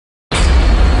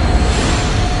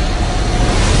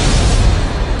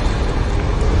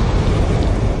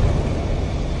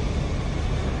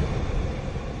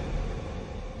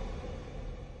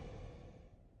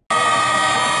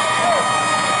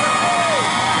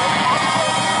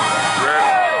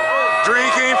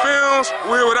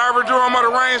We're with Ivory Durham of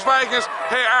the Range Vikings.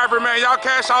 Hey, Ivory, man, y'all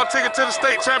cash out ticket to the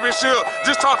state championship.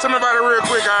 Just talk to me about it real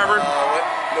quick, Ivory.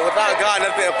 Without God,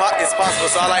 nothing is possible,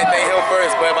 so I like to thank him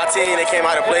first. But my team, they came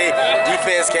out to play.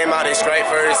 Defense came out, they strike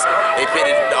first. They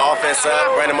picked the offense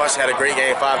up. Brandon Marshall had a great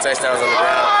game, 5 touchdowns on the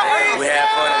ground. We had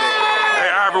fun in it.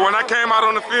 Hey, Ivory, when I came out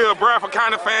on the field, Bradford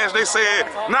County fans, they said,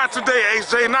 not today,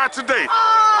 HJ, not today.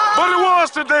 But it was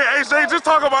today, HJ. Just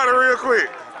talk about it real quick.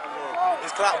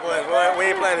 It's clock, boys.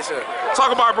 We ain't playing this shit. Talk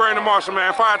about Brandon Marshall,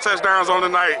 man. 5 touchdowns on the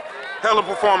night. Hell of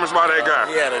a performance by that guy.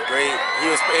 He had a great.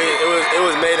 It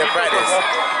was made in practice.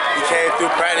 He came through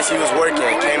practice. He was working.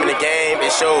 Came in the game. It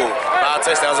showed. 5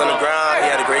 touchdowns on the ground. He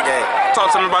had a great game.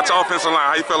 Talk to me about your offensive line.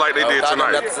 How you feel like they did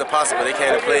tonight? Nothing's impossible. They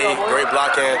came to play. Great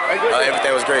blocking.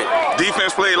 Everything was great.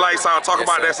 Defense played lights out. Talk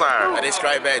about that side. They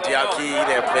strike back. G.R. Key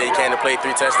didn't play. He came to play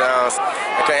 3 touchdowns.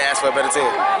 I couldn't ask for a better team.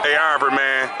 Hey, Ivory,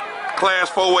 man.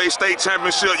 Class 4A state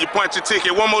championship. You punch your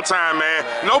ticket one more time, man.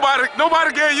 Nobody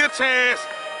gave you a chance.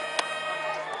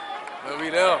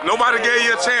 Nobody gave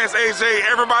you a chance, AJ.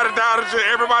 Everybody doubted you.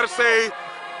 Everybody said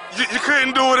you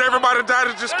couldn't do it. Everybody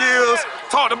doubted your skills.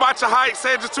 Talked about your height.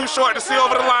 Said you're too short to see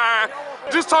over the line.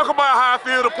 Just talk about how I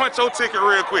feel to punch your ticket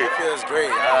real quick. It feels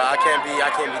great. I can't be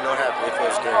no happy. It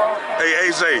feels great. Hey,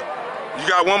 AJ, you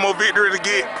got one more victory to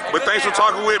get. But thanks for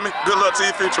talking with me. Good luck to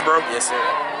your future, bro. Yes,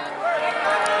 sir.